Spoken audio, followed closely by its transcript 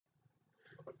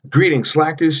Greetings,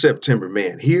 Slackers. September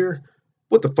Man here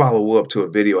with the follow up to a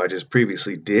video I just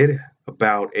previously did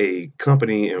about a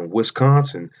company in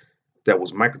Wisconsin that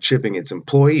was microchipping its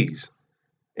employees.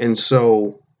 And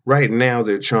so, right now,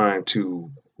 they're trying to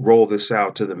roll this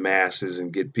out to the masses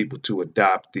and get people to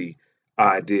adopt the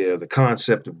idea, the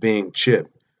concept of being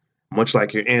chipped. Much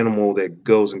like your animal that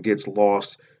goes and gets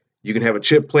lost, you can have a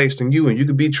chip placed in you and you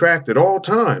can be tracked at all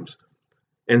times.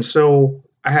 And so,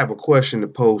 I have a question to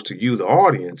pose to you, the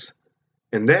audience,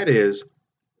 and that is,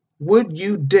 would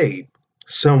you date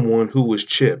someone who was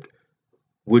chipped?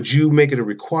 Would you make it a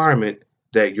requirement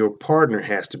that your partner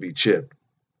has to be chipped?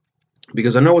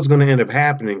 Because I know what's going to end up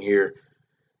happening here.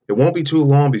 It won't be too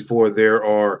long before there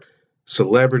are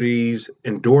celebrities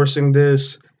endorsing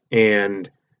this and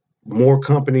more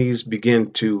companies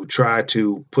begin to try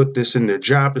to put this in their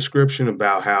job description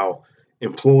about how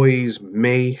employees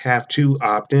may have to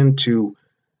opt into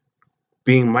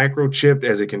being microchipped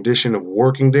as a condition of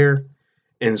working there.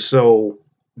 And so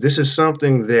this is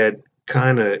something that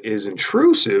kind of is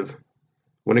intrusive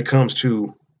when it comes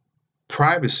to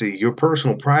privacy, your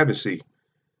personal privacy,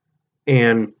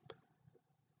 and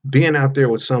being out there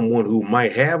with someone who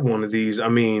might have one of these. I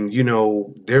mean,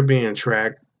 they're being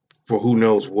tracked for who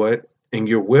knows what, and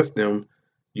you're with them.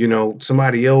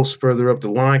 Somebody else further up the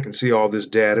line can see all this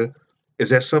data. Is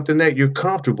that something that you're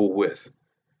comfortable with?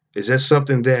 Is that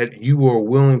something that you are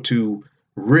willing to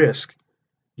risk,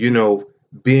 you know,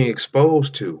 being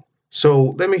exposed to?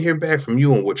 So let me hear back from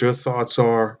you on what your thoughts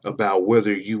are about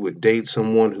whether you would date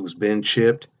someone who's been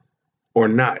chipped or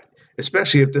not,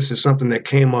 especially if this is something that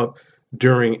came up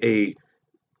during a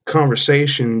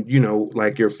conversation,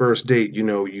 like your first date,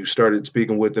 you started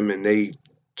speaking with them and they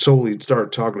solely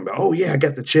started talking about, oh, yeah, I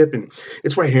got the chip and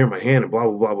it's right here in my hand and blah,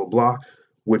 blah, blah, blah, blah.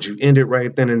 Would you end it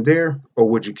right then and there or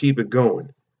would you keep it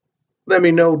going? Let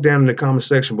me know down in the comment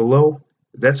section below.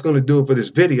 That's going to do it for this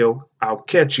video. I'll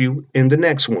catch you in the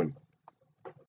next one.